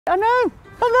I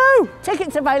know.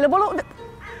 Tickets available.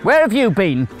 Where have you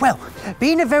been? Well,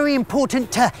 being a very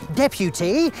important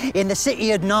deputy in the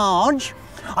city of Norwich,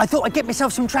 I thought I'd get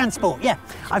myself some transport, yeah.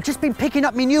 I've just been picking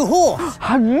up my new horse.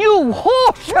 A new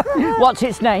horse? What's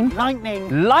its name?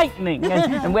 Lightning. Lightning.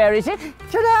 And where is it?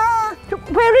 Ta-da!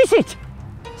 Where is it?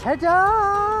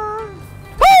 Ta-da!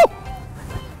 Oh!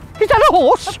 Is that a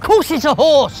horse? Of course it's a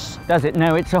horse. Does it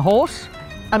know it's a horse?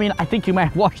 I mean, I think you may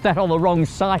have watched that on the wrong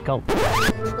cycle.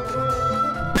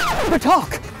 But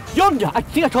hark! Yonder at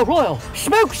Theatre Royal,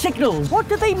 smoke signals. What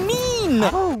do they mean?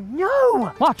 Oh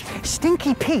no! What?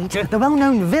 Stinky Pete, the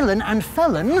well-known villain and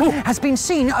felon, has been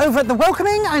seen over at the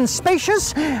welcoming and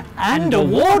spacious and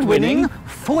award-winning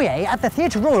foyer at the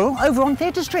Theatre Royal over on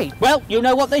Theatre Street. Well, you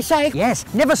know what they say. Yes,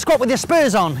 never squat with your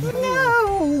spurs on.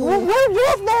 No!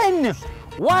 What then?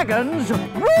 Wagons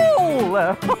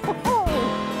rule!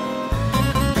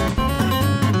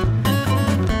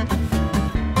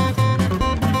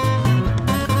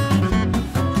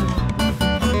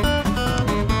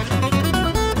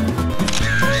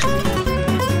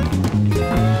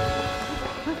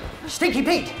 Stinky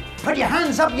Pete, put your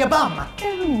hands up your bum.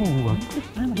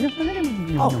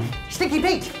 Oh, Stinky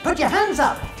Pete, put your hands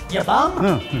up your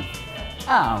bum.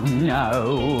 Oh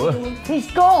no,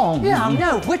 he's gone. Yeah,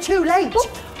 no, we're too late.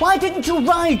 Why didn't you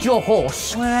ride your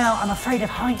horse? Well, I'm afraid of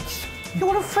heights.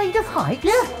 You're afraid of heights?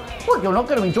 Yeah. Well, you're not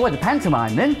going to enjoy the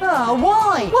pantomime then. Oh,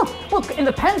 why? Well, look, in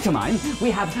the pantomime, we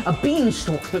have a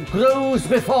beanstalk that grows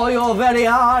before your very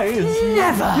eyes.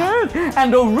 Never. Yeah,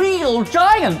 and a real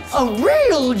giant. A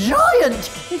real giant?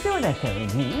 Is there an echo in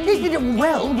here?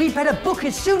 Well, we better book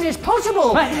as soon as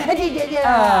possible. Right.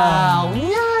 Oh,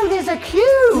 no, there's a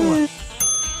queue.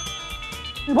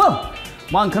 Well,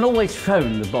 one can always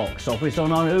phone the box office on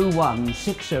 01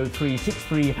 603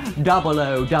 63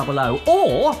 0000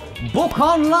 or book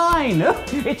online.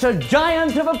 It's a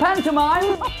giant of a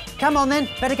pantomime. Come on then,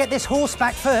 better get this horse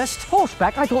back first.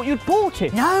 Horseback? I thought you'd bought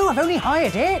it. No, I've only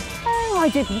hired it. Oh, I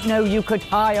didn't know you could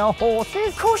hire horses.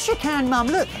 Of course you can, Mum.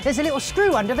 Look, there's a little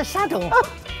screw under the saddle.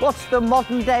 What's the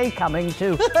modern day coming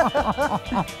to?